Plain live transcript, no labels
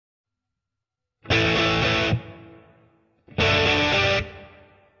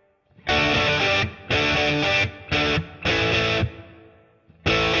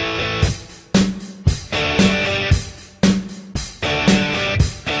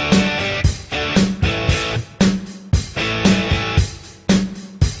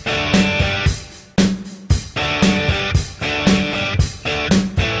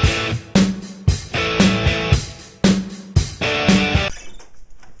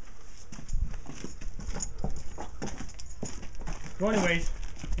So anyways,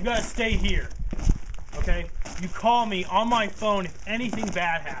 you gotta stay here, okay? You call me on my phone if anything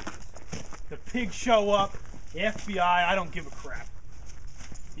bad happens. The pigs show up, the FBI, I don't give a crap.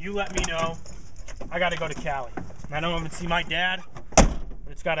 You let me know. I gotta go to Cali. I don't even see my dad, but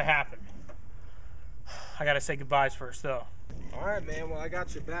it's gotta happen. I gotta say goodbyes first, though. All right, man. Well, I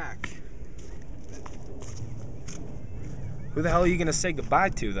got your back. Who the hell are you gonna say goodbye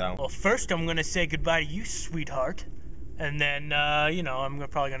to, though? Well, first I'm gonna say goodbye to you, sweetheart. And then, you know, I'm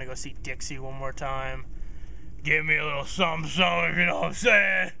probably gonna go see Dixie one more time. Give me a little something, something, you know what I'm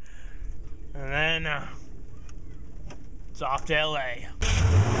saying? And then, it's off to LA.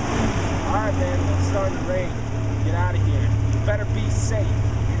 Alright, man, it's starting to rain. Get out of here. You better be safe.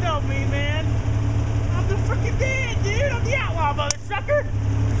 You know me, man. I'm the freaking man, dude. I'm the outlaw, mother sucker.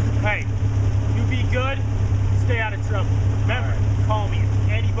 Hey, you be good. Stay out of trouble. Remember, call me if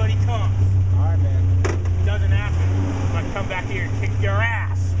anybody comes. Alright, man. If it doesn't happen, I'm gonna come back here and kick your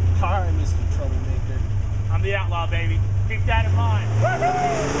ass. Alright, Mr. Troublemaker. I'm the outlaw, baby. Keep that in mind.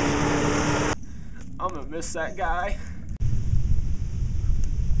 Woohoo! I'm gonna miss that guy.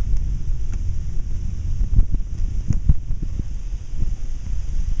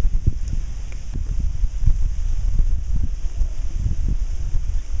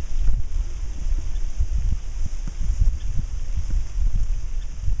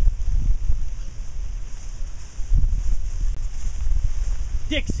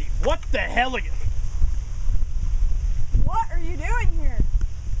 Dixie, what the hell are you? What are you doing here?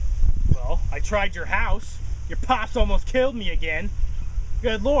 Well, I tried your house. Your pops almost killed me again.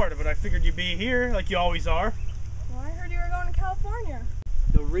 Good Lord, but I figured you'd be here like you always are. Well, I heard you were going to California.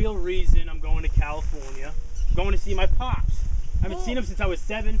 The real reason I'm going to California, I'm going to see my pops. I haven't seen him since I was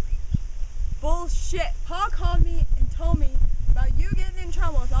 7. Bullshit. Pa called me and told me about you getting in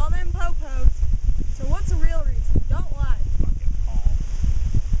trouble with all them po-pos. So what's the real reason? Don't lie.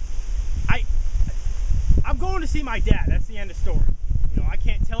 I'm going to see my dad. That's the end of the story. You know, I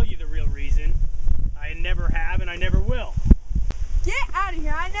can't tell you the real reason. I never have and I never will. Get out of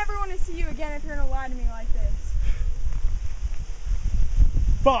here. I never want to see you again if you're going to lie to me like this.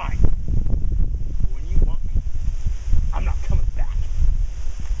 Fine. But when you want me, I'm not coming back.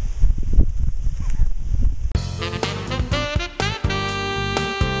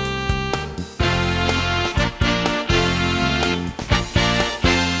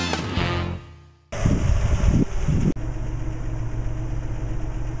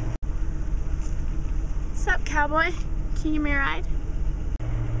 What's up, cowboy? Can you give me a ride?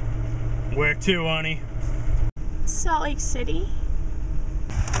 Where to, honey? Salt Lake City.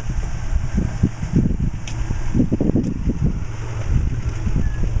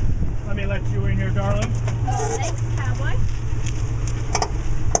 Let me let you in here, darling. Thanks, cowboy.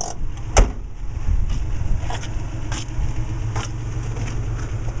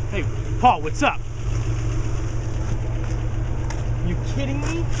 Hey, Paul, what's up? You kidding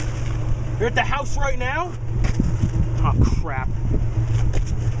me? You're at the house right now? Oh, crap.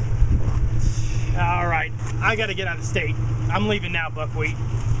 All right, I gotta get out of state. I'm leaving now, Buckwheat.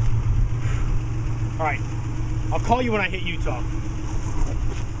 All right, I'll call you when I hit Utah.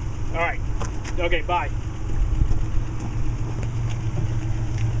 All right, okay, bye.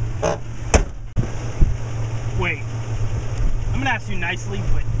 Wait, I'm gonna ask you nicely,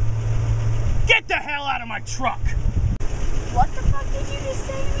 but get the hell out of my truck! What the fuck did you just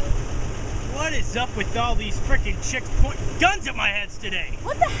say to me? What is up with all these freaking chicks pointing guns at my heads today?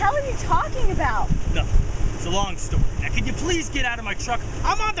 What the hell are you talking about? Nothing. It's a long story. Now, could you please get out of my truck?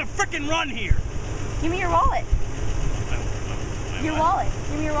 I'm on the freaking run here. Give me your wallet. Your wallet.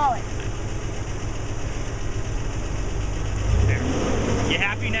 Give me your wallet. There. You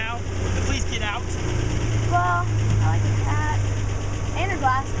happy now? Now please get out. Well, I like your hat. And your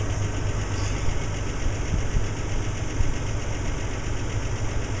glasses.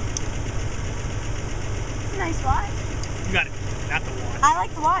 It's a nice watch. You got it. Not the watch. I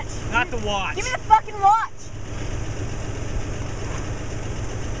like the watch. Not the watch. Give me the fucking watch.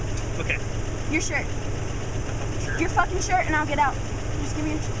 Okay. Your shirt. Sure. Your fucking shirt, and I'll get out. Just give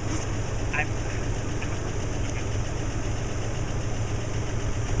me your shirt. Just...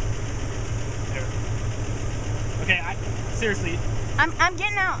 Okay, seriously. I'm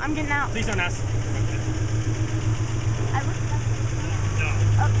getting out. I'm getting out. Please don't ask. I look No.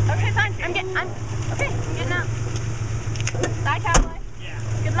 Oh, okay, fine. I'm getting out. Bye, cowboy. Yeah.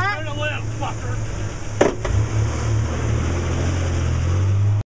 Good luck. Learn to live, fucker.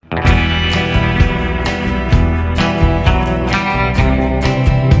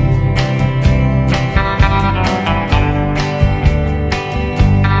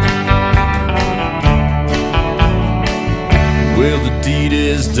 Well, deed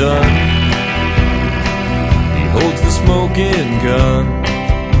is done. He holds the smoking gun,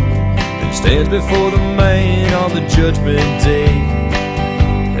 then stands before the man on the judgment day,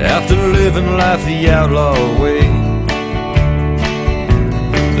 after living life the outlaw way.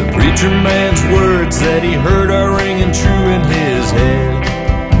 The preacher man's words that he heard are ringing true in his head.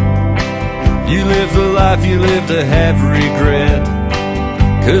 You live the life you live to have regret,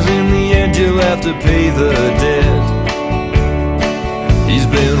 'cause in the end you'll have to pay the debt. He's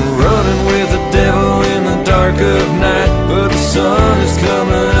been running with the devil in the dark of night, but the sun is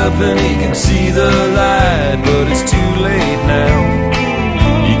coming up and he can see the light. But it's too late now,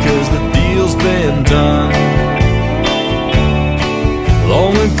 because the deal's been done.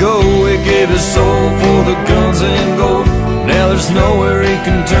 Long ago he gave his soul for the guns and gold. Now there's nowhere he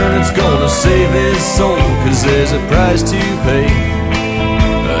can turn, it's gonna save his soul. 'Cause there's a price to pay,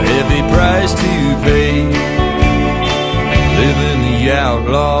 a heavy price to pay, living the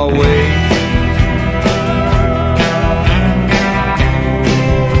outlaw way.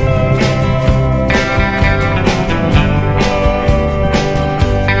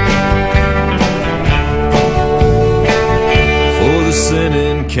 For the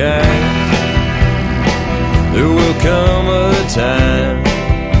sinning kind, there will come a time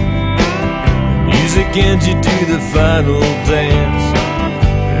music ends, you do the final dance,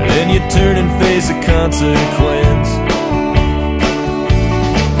 then you turn and face the consequence.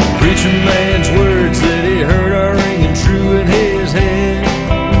 Preacher man's words that he heard are ringing true in his head.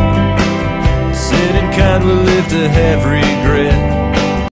 Sin and kind will live to have regret.